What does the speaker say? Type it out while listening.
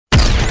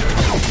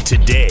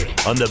Today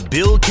on The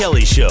Bill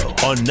Kelly Show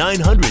on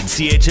 900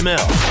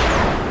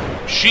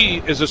 CHML.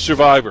 She is a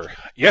survivor.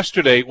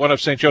 Yesterday, one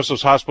of St.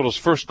 Joseph's Hospital's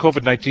first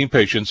COVID-19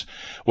 patients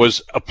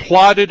was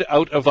applauded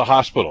out of the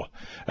hospital.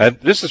 And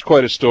this is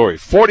quite a story.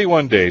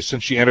 41 days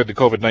since she entered the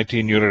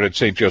COVID-19 unit at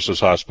St.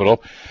 Joseph's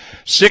Hospital.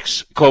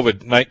 6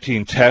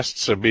 COVID-19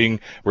 tests are being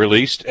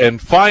released.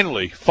 And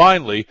finally,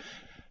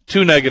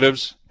 2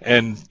 negatives.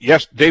 And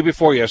day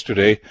before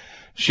yesterday,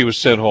 she was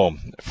sent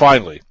home.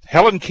 Finally.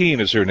 Helen Keane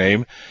is her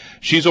name.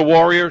 She's a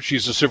warrior,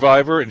 she's a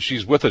survivor, and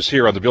she's with us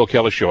here on The Bill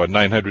Kelly Show on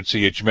 900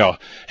 CHML.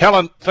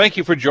 Helen, thank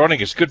you for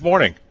joining us. Good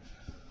morning.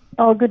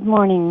 Oh, good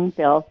morning,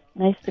 Bill.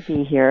 Nice to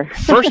be here.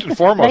 First and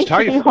foremost, nice how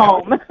to you be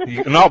home.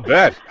 I'll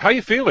bet. How are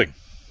you feeling?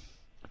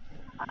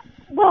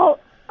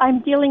 Well, I'm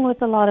dealing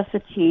with a lot of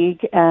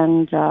fatigue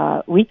and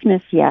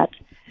weakness yet.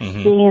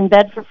 Mm-hmm. Being in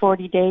bed for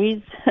 40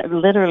 days,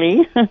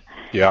 literally,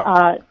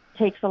 Yeah.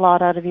 takes a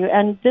lot out of you.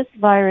 And this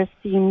virus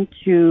seemed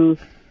to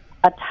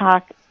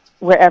attack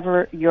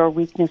wherever your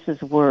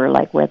weaknesses were,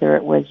 like whether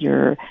it was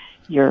your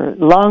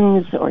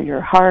lungs or your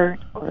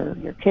heart or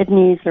your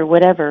kidneys or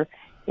whatever.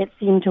 It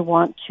seemed to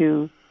want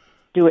to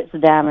do its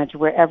damage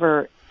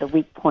wherever the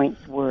weak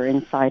points were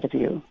inside of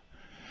you.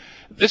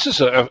 This is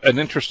an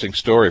interesting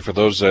story for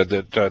those that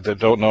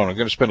don't know, and I'm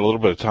going to spend a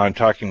little bit of time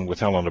talking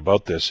with Helen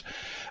about this,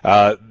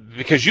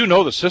 because you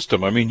know the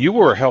system. I mean, you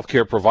were a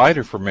healthcare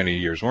provider for many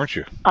years, weren't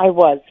you? I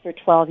was for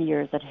 12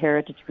 years at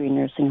Heritage Green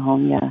Nursing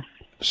Home, yes.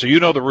 So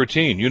you know the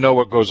routine, you know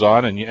what goes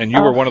on, and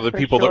you were one of the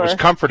people that was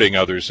comforting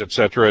others,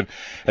 etc.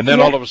 And then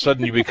all of a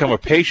sudden you become a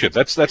patient.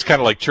 That's kind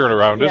of like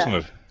turnaround, isn't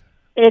it?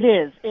 It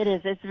is.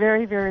 It's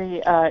very,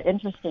 very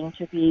interesting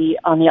to be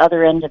on the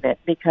other end of it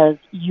because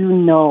you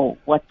know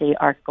what they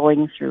are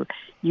going through.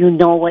 You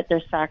know what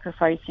they're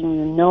sacrificing.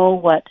 You know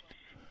what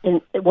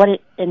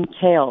it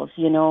entails.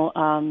 You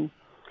know,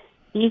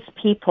 these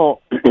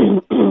people,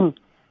 pardon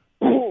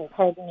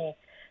me,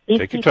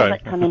 these people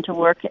that come into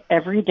work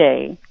every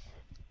day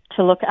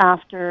to look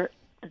after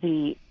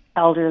the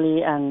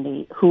elderly and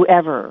the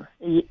whoever,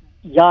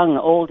 young,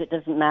 old, it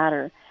doesn't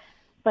matter.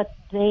 But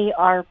they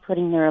are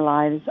putting their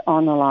lives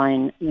on the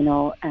line, you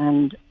know,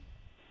 and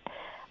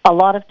a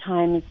lot of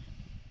times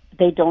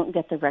they don't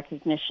get the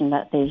recognition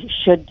that they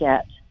should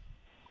get.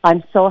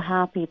 I'm so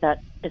happy that,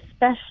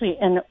 especially,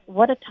 and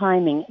what a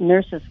timing,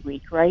 Nurses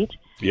Week, right?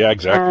 Yeah,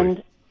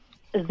 exactly.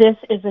 And this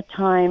is a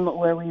time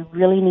where we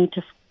really need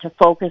to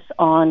focus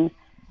on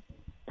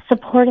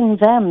supporting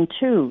them,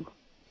 too,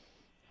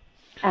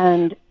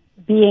 and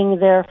being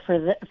there for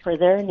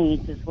their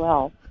needs as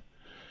well.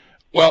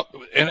 Well,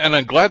 and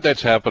I'm glad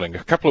that's happening.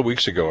 A couple of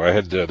weeks ago, I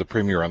had the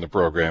premier on the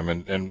program,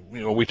 and you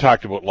know, we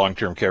talked about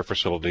long-term care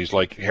facilities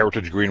like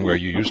Heritage Green, where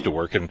you used to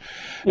work, and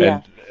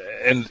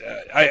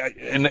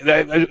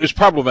it's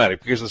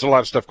problematic because there's a lot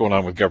of stuff going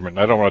on with government,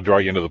 and I don't want to draw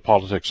you into the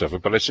politics of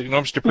it. But I said, you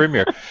know, Mr.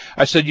 Premier,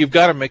 I said you've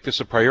got to make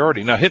this a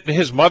priority. Now,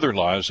 his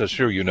mother-in-law, as I'm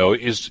sure you know,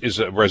 is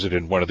a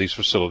resident in one of these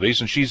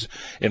facilities, and she's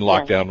in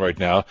lockdown right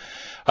now.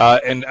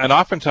 And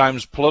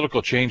oftentimes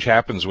political change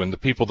happens when the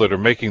people that are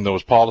making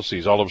those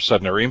policies all of a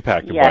sudden are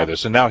impacted by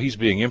this, and now he's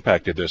being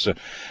impacted this. And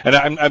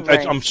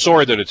I'm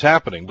sorry that it's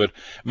happening, but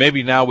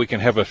maybe now we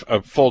can have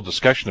a full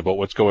discussion about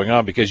what's going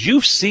on, because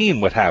you've seen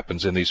what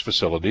happens in these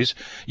facilities.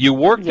 You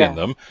worked in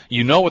them.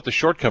 You know what the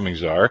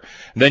shortcomings are.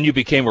 And then you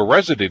became a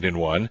resident in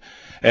one,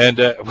 and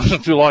it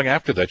wasn't too long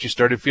after that you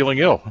started feeling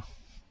ill.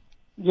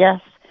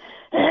 Yes.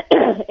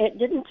 It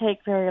didn't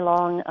take very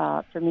long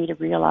for me to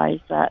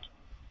realize that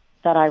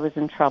I was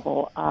in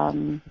trouble.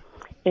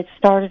 It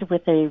started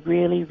with a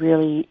really,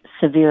 really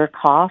severe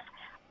cough.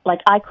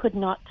 Like, I could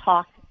not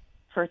talk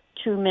for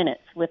 2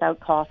 minutes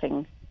without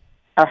coughing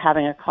or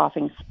having a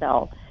coughing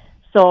spell.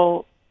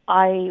 So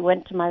I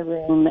went to my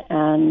room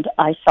and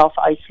I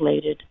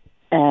self-isolated,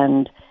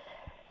 and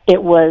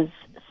it was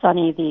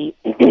Sonny,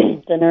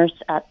 the nurse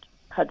at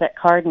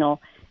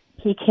Cardinal.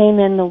 He came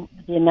in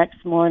the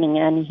next morning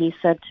and he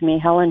said to me,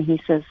 Helen,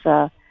 he says,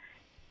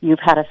 you've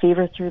had a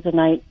fever through the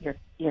night,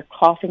 you're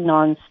coughing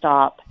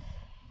nonstop.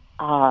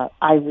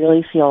 I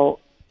really feel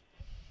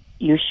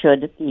you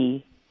should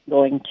be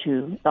going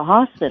to the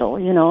hospital,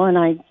 you know, and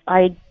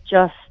I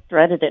just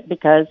dreaded it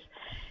because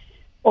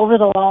over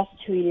the last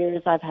 2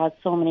 years, I've had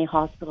so many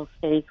hospital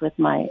stays with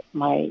my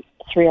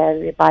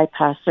 3-artery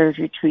bypass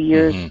surgery 2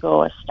 years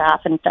ago, a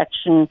staph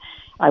infection.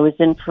 I was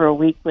in for a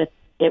week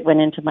it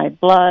went into my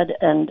blood,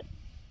 and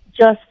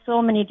just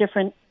so many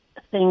different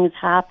things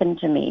happened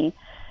to me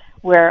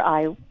where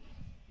I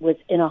was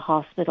in a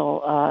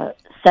hospital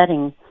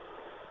setting.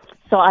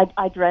 So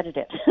I dreaded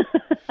it.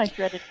 I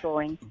dreaded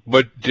going.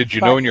 But did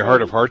you know in your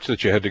heart of hearts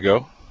that you had to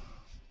go?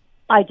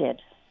 I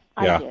did.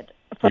 I did.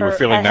 You were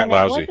feeling that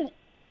lousy.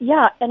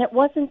 And it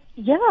wasn't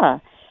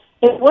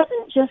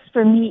just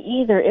for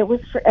me either. It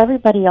was for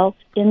everybody else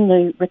in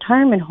the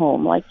retirement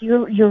home. Like,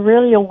 you're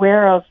really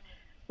aware of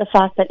the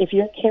fact that if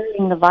you're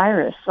carrying the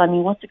virus, I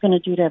mean, what's it going to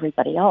do to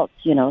everybody else,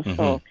 you know? Mm-hmm.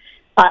 So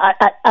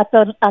at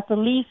the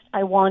least,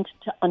 I wanted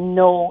to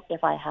know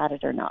if I had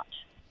it or not.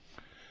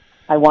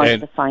 I wanted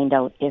to find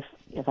out if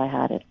I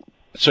had it.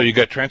 So you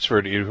got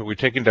transferred. You were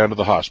taken down to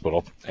the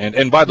hospital.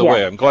 And by the Yes.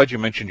 way, I'm glad you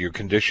mentioned your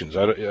conditions,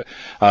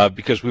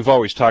 because we've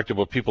always talked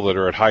about people that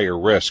are at higher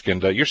risk,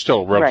 and you're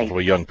still a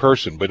relatively young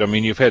person. But I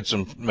mean, you've had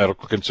some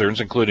medical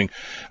concerns, including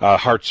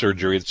heart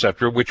surgery,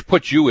 etc., which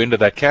puts you into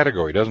that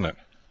category, doesn't it?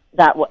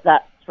 That's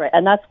right,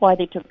 and that's why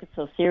they took it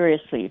so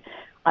seriously.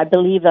 I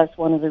believe that's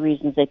one of the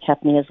reasons they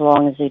kept me as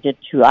long as they did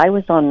too. I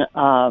was on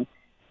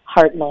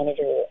heart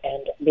monitor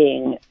and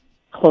being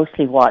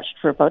closely watched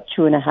for about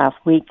 2.5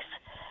 weeks.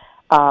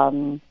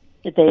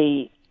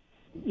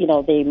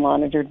 They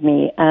monitored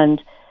me,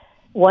 and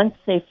once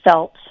they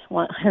felt,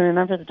 I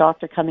remember the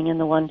doctor coming in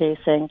the one day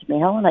saying to me,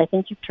 "Helen, I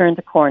think you've turned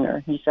the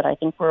corner." He said, "I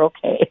think we're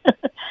okay."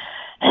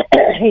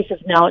 He says,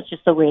 "Now it's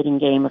just a waiting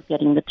game of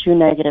getting the 2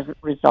 negative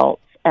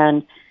results."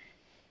 And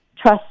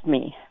trust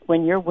me,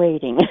 when you're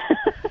waiting,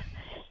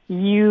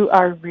 you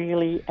are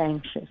really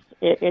anxious.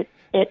 It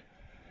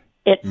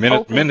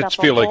Minutes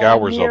feel like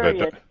hours of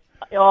it.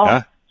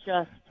 Huh?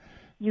 Just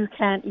you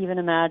can't even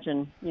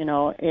imagine.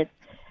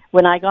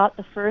 When I got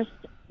the first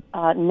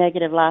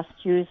negative last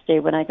Tuesday,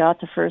 when I got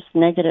the first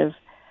negative,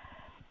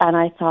 and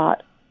I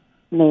thought,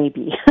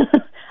 maybe.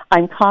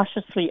 I'm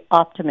cautiously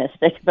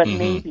optimistic, but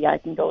maybe I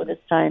can go this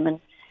time. And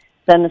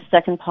then the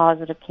second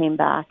positive came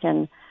back,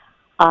 and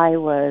I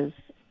was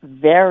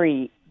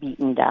very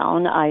beaten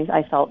down.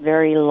 I felt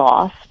very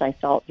lost. I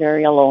felt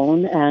very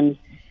alone. And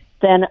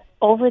then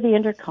over the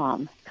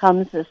intercom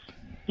comes this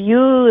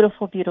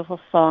beautiful, beautiful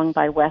song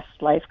by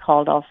Westlife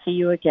called "I'll See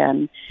You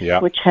Again,"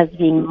 which has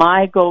been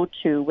my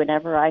go-to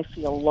whenever I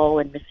feel low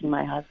and missing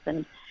my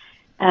husband.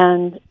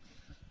 And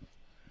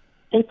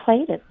they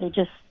played it.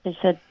 They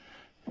said,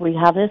 "We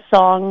have this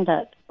song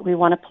that we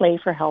want to play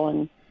for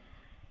Helen,"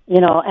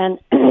 and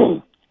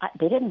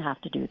they didn't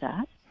have to do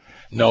that.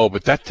 No,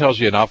 but that tells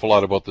you an awful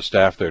lot about the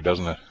staff there,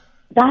 doesn't it?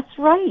 That's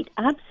right,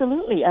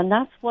 absolutely. And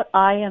that's what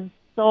I am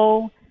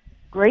so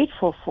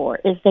grateful for,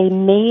 is they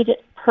made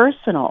it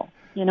personal.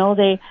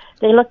 They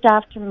looked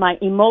after my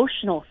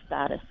emotional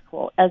status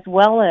quo as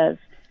well as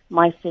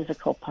my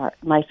physical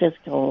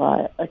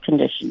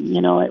condition.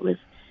 It was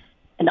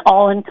an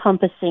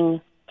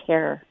all-encompassing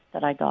care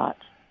that I got.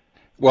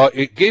 Well,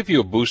 it gave you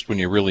a boost when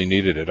you really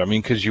needed it. I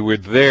mean, because you were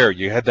there,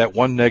 you had that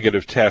one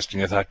negative test,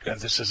 and you thought, God,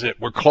 "This is it.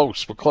 We're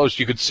close. We're close."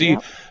 You could see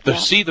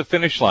the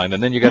finish line,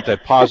 and then you got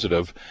that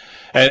positive,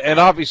 and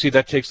obviously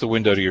that takes the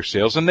wind out of your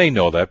sails, and they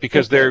know that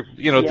because they're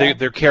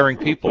they're caring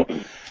people,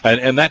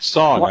 and that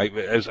song,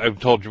 as I'm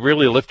told,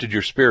 really lifted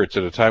your spirits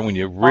at a time when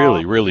you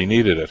really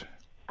needed it.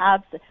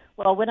 Absolutely.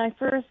 Well, when I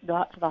first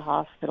got to the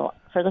hospital,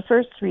 for the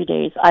first 3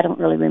 days, I don't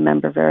really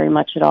remember very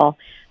much at all,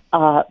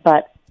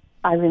 but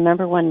I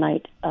remember one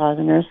night the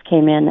nurse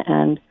came in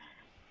and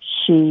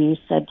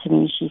she said to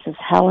me, she says,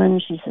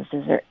 "Helen," she says,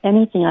 "is there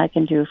anything I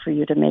can do for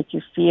you to make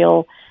you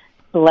feel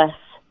less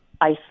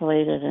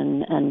isolated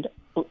and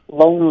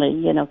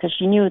lonely?" Because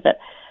she knew that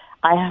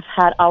I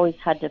have always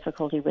had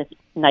difficulty with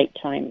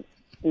nighttime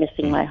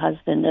missing my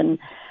husband. And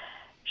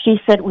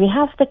she said, "We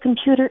have the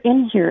computer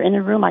in here in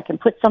the room. I can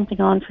put something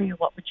on for you.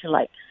 What would you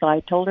like?" So I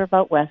told her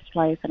about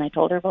Westlife and I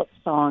told her about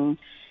the song.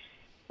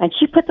 And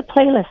she put the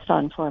playlist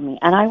on for me,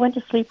 and I went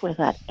to sleep with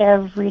that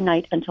every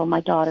night until my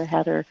daughter,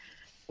 Heather,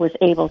 was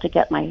able to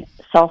get my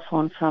cell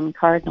phone from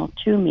Cardinal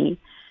to me.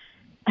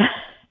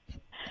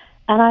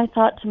 And I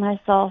thought to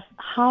myself,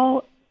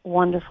 how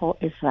wonderful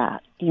is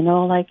that?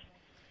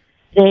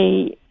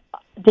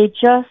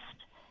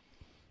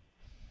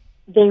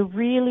 They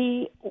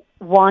really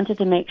wanted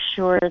to make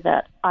sure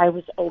that I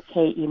was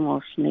okay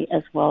emotionally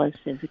as well as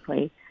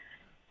physically.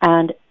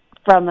 And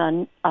from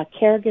a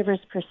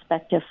caregiver's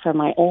perspective, from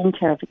my own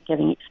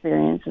caregiving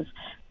experiences,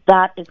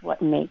 that is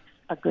what makes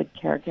a good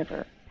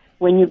caregiver.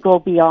 When you go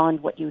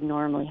beyond what you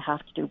normally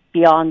have to do,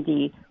 beyond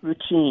the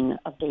routine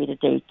of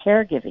day-to-day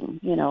caregiving,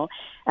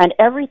 And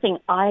everything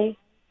I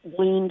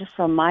gleaned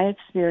from my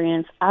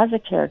experience as a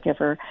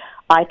caregiver,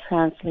 I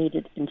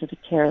translated into the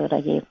care that I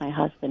gave my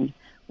husband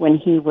when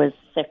he was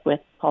sick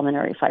with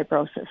pulmonary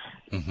fibrosis.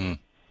 Mm-hmm.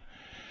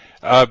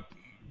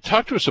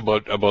 Talk to us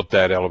about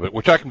that element.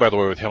 We're talking, by the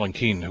way, with Helen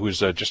Keane, who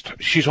is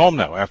she's home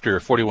now after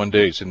 41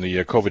 days in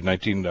the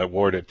COVID-19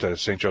 ward at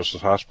St.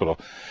 Joseph's Hospital.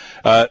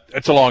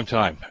 It's a long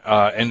time.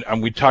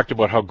 And we talked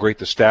about how great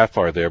the staff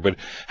are there, but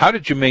how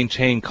did you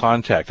maintain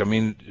contact? I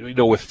mean,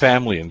 with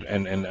family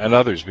and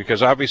others,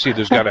 because obviously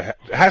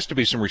has to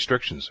be some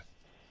restrictions.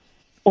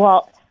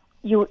 Well,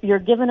 you're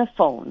given a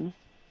phone,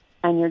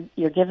 and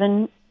you're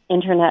given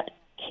internet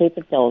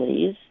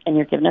capabilities, and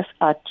you're given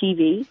a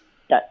TV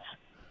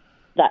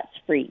that's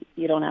free.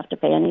 You don't have to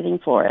pay anything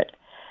for it.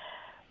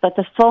 But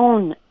the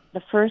phone,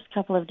 the first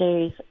couple of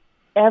days,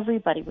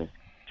 everybody was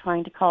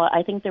trying to call it.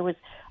 I think there was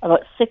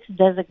about 6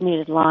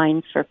 designated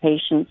lines for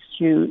patients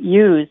to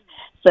use.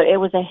 So it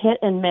was a hit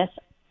and miss.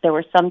 There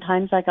were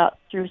sometimes I got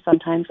through,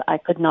 sometimes I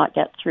could not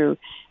get through.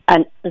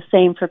 And the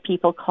same for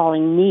people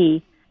calling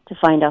me to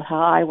find out how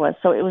I was.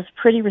 So it was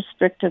pretty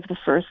restrictive the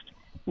first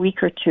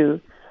week or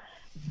two.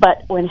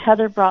 But when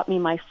Heather brought me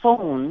my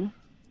phone,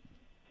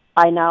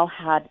 I now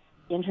had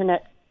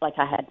internet like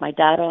I had my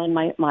data on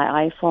my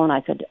iPhone.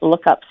 I could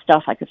look up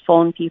stuff. I could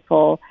phone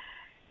people.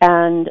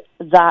 And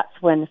that's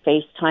when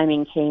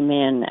FaceTiming came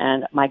in,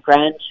 and my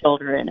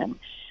grandchildren, and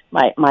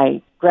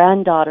my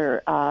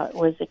granddaughter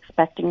was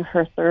expecting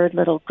her third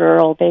little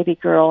girl, baby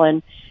girl,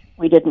 and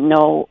we didn't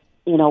know,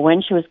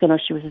 when she was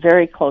she was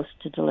very close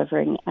to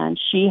delivering, and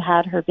she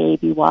had her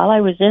baby while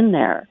I was in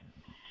there,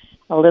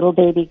 a little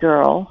baby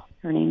girl.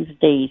 Her name's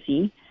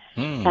Daisy.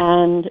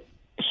 And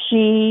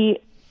she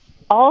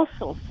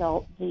also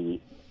felt the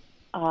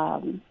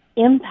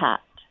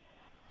impact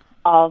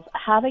of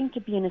having to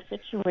be in a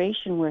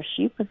situation where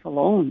she was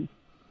alone.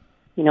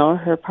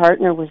 Her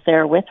partner was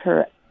there with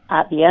her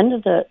at the end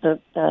of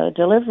the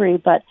delivery,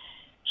 but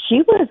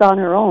she was on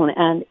her own,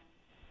 and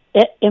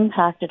it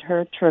impacted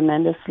her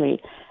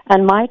tremendously.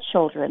 And my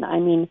children,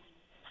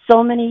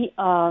 so many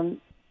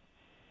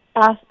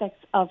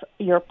aspects of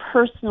your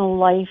personal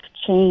life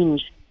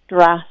change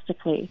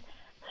drastically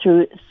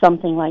through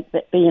something like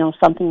that,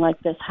 something like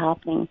this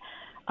happening.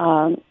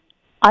 I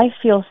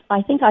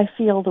think I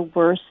feel the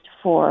worst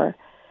for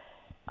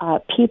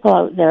people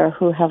out there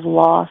who have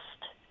lost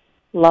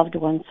loved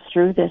ones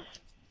through this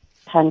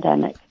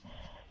pandemic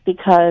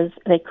because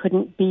they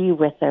couldn't be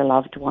with their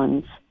loved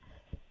ones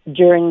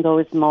during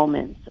those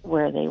moments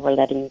where they were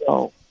letting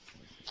go.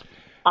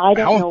 I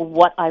don't know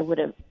what I would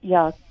have.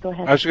 Yeah, go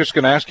ahead. I was just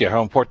going to ask you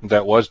how important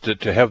that was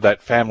to have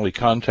that family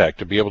contact,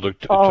 to be able to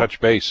touch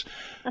base.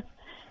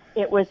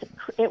 It was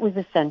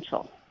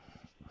essential.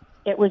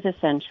 It was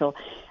essential.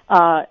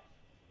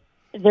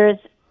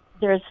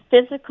 There's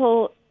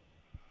physical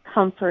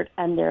comfort,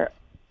 and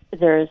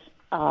there's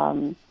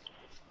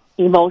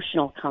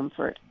emotional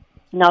comfort.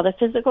 Now, the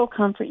physical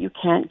comfort you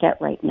can't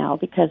get right now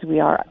because we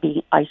are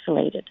being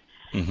isolated.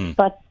 Mm-hmm.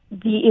 But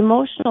the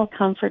emotional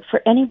comfort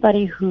for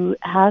anybody who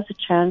has a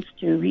chance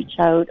to reach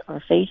out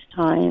or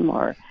FaceTime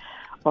or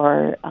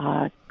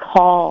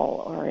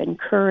call or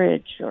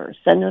encourage or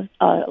send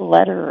a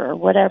letter or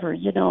whatever,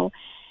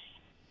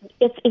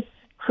 it's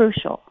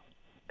crucial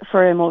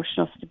for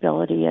emotional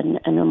stability and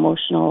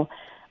emotional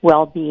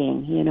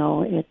well-being.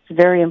 It's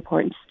very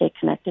important to stay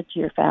connected to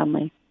your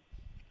family.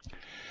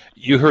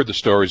 You heard the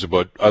stories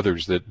about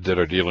others that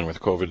are dealing with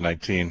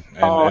COVID-19,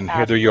 and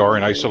here you are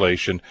in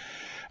isolation.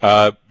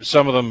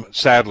 Some of them,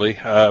 sadly,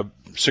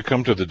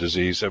 succumbed to the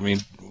disease.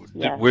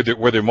 Yes.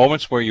 Were there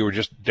moments where you were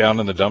just down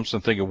in the dumps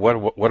and thinking,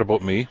 what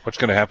about me? What's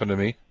going to happen to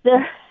me?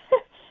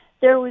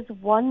 There was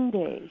one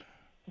day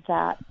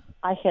that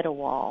I hit a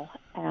wall,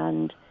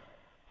 and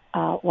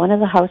one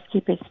of the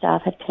housekeeping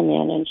staff had come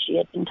in, and she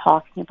had been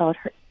talking about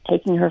her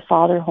taking her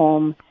father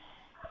home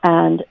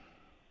and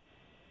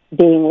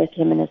being with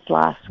him in his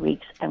last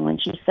weeks. And when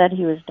she said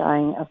he was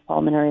dying of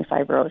pulmonary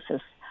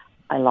fibrosis,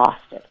 I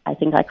lost it. I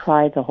think I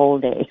cried the whole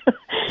day.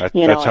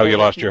 That's how you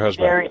lost your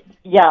husband.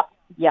 Yeah.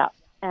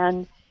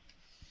 And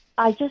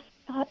I just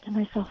thought to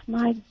myself,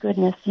 my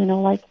goodness,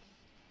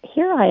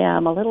 here I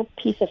am, a little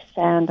piece of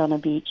sand on a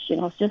beach,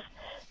 just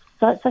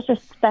such a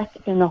speck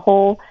in the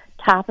whole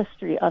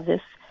tapestry of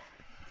this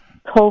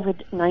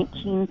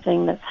COVID-19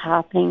 thing that's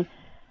happening.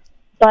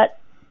 But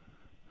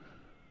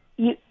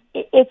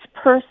it's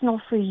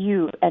personal for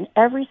you, and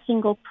every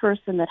single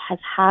person that has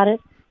had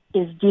it,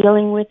 is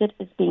dealing with it,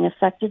 is being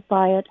affected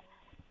by it.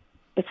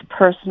 It's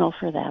personal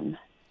for them.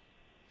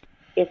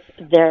 It's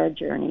their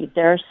journey,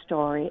 their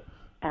story,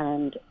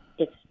 and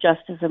it's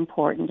just as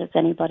important as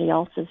anybody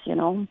else's,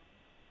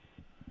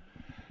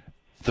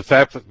 The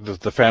fact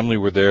that the family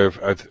were there,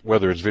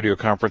 whether it's video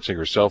conferencing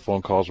or cell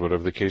phone calls,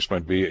 whatever the case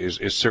might be,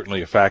 is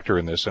certainly a factor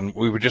in this. And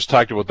we were just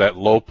talking about that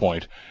low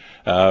point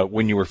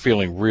when you were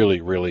feeling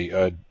really, really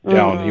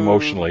down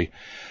emotionally.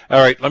 All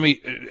right, let me,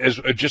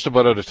 just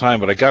about out of time,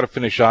 but I got to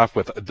finish off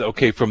with,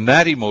 from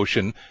that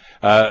emotion,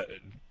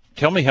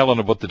 tell me, Helen,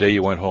 about the day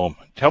you went home.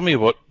 Tell me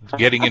about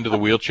getting into the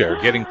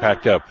wheelchair, getting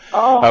packed up.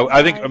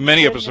 I think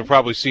many of us have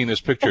probably seen this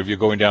picture of you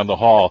going down the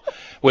hall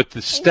with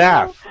the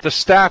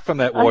staff on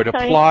that ward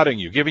applauding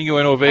you, giving you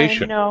an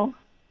ovation.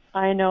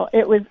 I know.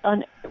 It was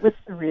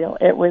surreal.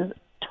 It was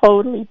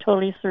totally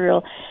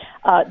surreal.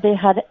 They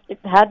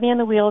had me in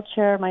the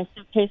wheelchair. My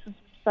suitcase was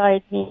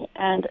beside me,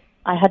 and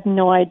I had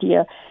no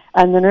idea.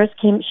 And the nurse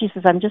came. She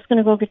says, "I'm just going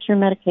to go get your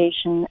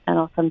medication, and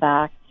I'll come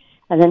back."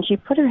 And then she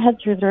put her head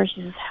through the door.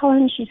 She says,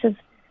 "Helen," she says,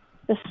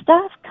 "the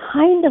staff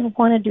kind of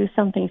want to do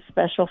something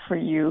special for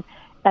you,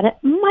 and it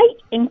might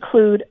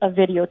include a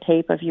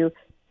videotape of you.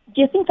 Do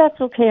you think that's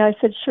okay?" I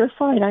said, "Sure,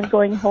 fine. I'm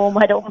going home.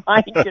 I don't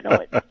mind.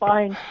 It's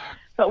fine."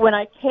 But when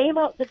I came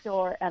out the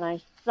door and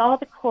I saw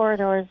the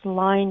corridors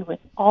lined with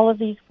all of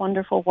these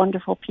wonderful,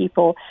 wonderful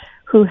people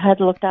who had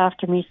looked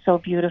after me so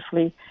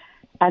beautifully,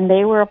 and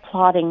they were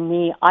applauding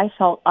me, I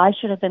felt I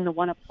should have been the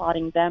one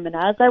applauding them. And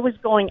as I was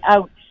going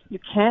out, you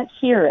can't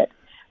hear it,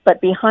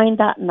 but behind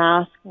that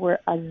mask were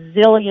a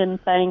zillion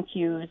thank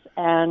yous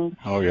and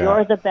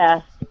you're the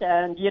best.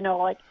 And,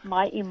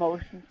 my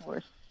emotions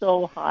were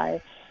so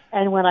high.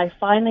 And when I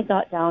finally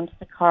got down to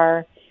the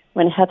car,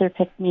 when Heather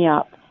picked me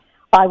up,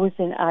 I was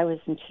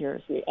in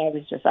tears.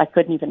 I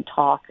couldn't even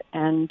talk.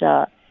 And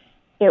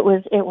it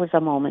was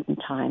a moment in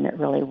time. It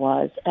really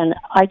was. And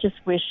I just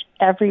wish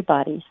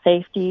everybody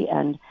safety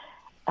and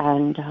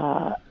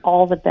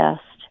all the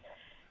best.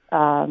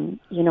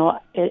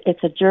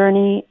 It's a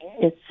journey.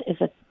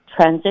 It's a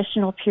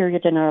transitional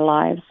period in our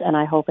lives, and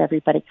I hope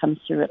everybody comes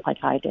through it like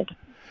I did.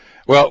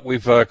 Well,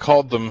 we've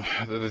called them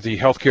the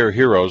healthcare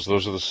heroes.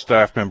 Those are the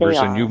staff members,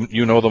 and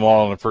you know them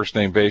all on a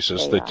first-name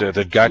basis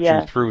that got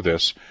you through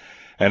this.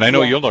 And I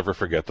know you'll never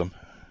forget them.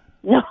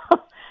 No,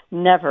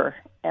 never,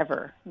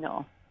 ever,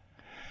 no.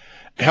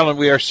 Helen,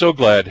 we are so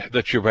glad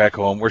that you're back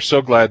home. We're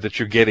so glad that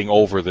you're getting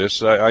over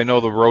this. I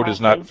know the road is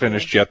not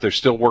finished yet. There's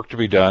still work to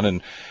be done,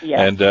 and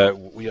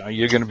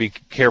you're going to be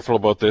careful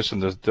about this.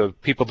 And the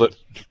people that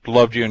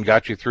loved you and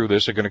got you through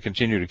this are going to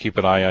continue to keep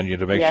an eye on you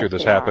to make sure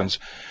this happens.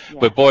 Yes.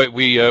 But boy,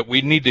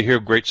 we need to hear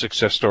great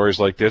success stories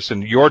like this,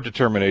 and your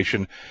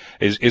determination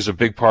is a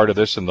big part of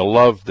this, and the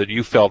love that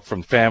you felt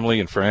from family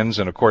and friends,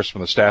 and of course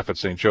from the staff at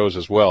St. Joe's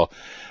as well,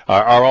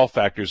 are all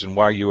factors in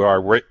why you are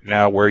right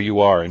now where you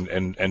are,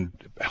 and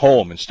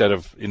home instead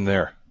of in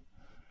there.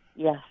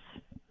 Yes,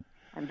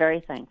 I'm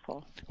very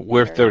thankful.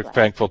 We're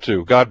thankful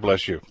too. God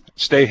bless you.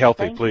 Stay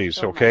healthy,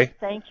 please, okay? Much.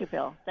 Thank you,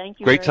 Bill. Thank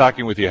you. Great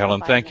talking with you,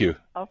 Helen. Thank you.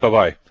 Okay.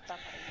 Bye-bye.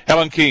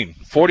 Helen Keane,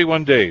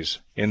 41 days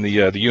in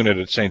the unit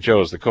at St.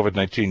 Joe's, the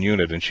COVID-19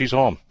 unit, and she's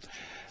home.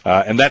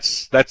 And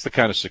that's the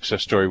kind of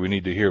success story we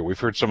need to hear. We've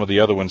heard some of the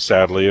other ones,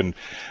 sadly, and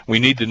we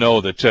need to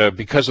know that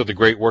because of the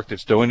great work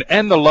that's doing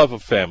and the love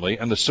of family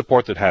and the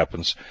support that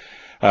happens,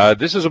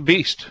 this is a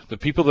beast. The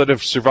people that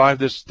have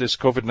survived this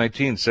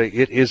COVID-19 say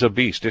it is a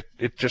beast.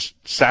 It just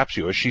saps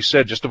you. As she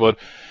said, just about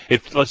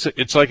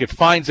it's like it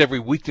finds every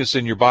weakness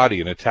in your body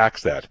and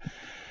attacks that.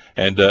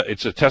 And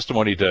it's a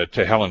testimony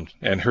to Helen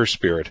and her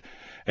spirit,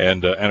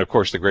 and of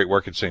course the great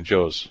work at St.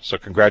 Joe's. So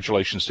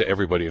congratulations to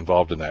everybody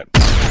involved in that.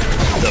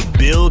 The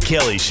Bill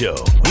Kelly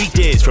Show,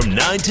 weekdays from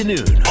 9 to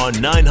noon on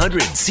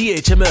 900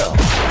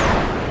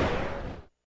 CHML.